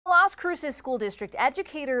Las Cruces School District,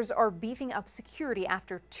 educators are beefing up security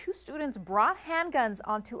after 2 students brought handguns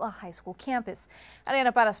onto a high school campus.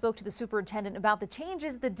 Ariana Parra spoke to the superintendent about the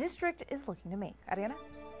changes the district is looking to make. Ariana?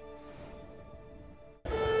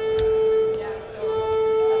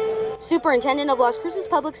 Superintendent of Las Cruces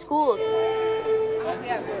Public Schools,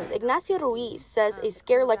 Ignacio Ruiz, says a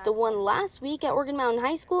scare like the one last week at Organ Mountain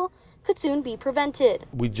High School could soon be prevented.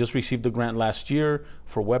 We just received a grant last year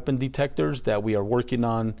for weapon detectors that we are working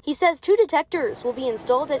on. He says 2 detectors will be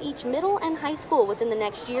installed at each middle and high school within the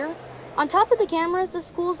next year, on top of the cameras the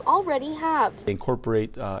schools already have. They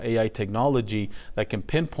incorporate AI technology that can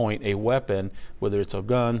pinpoint a weapon, whether it's a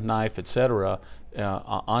gun, knife, etc.,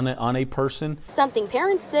 on a person. Something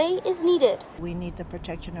parents say is needed. We need the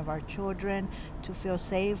protection of our children to feel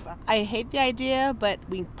safe. I hate the idea, but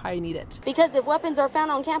we probably need it. Because if weapons are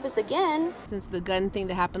found on campus again... Since the gun thing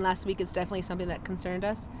that happened last week, it's definitely something that concerned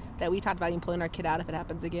us, that we talked about even pulling our kid out if it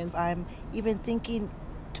happens again. I'm even thinking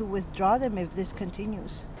to withdraw them if this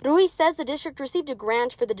continues. Ruiz says the district received a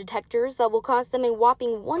grant for the detectors that will cost them a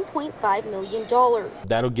whopping $1.5 million.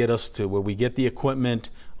 That'll get us to where we get the equipment,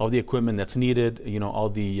 all the equipment that's needed, all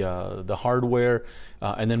the hardware,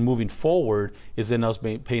 and then moving forward is then us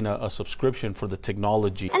paying a subscription for the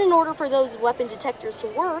technology. And in order for those weapon detectors to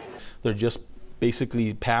work, they're just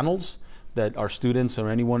basically panels that our students or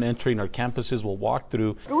anyone entering our campuses will walk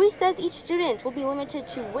through. Ruiz says each student will be limited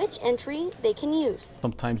to which entry they can use.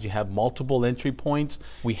 Sometimes you have multiple entry points.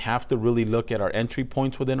 We have to really look at our entry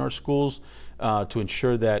points within our schools to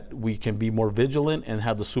ensure that we can be more vigilant and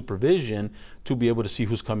have the supervision to be able to see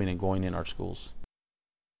who's coming and going in our schools.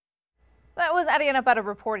 That was Ariana Parra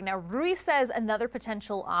reporting. Now, Ruiz says another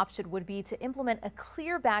potential option would be to implement a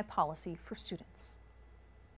clear bag policy for students.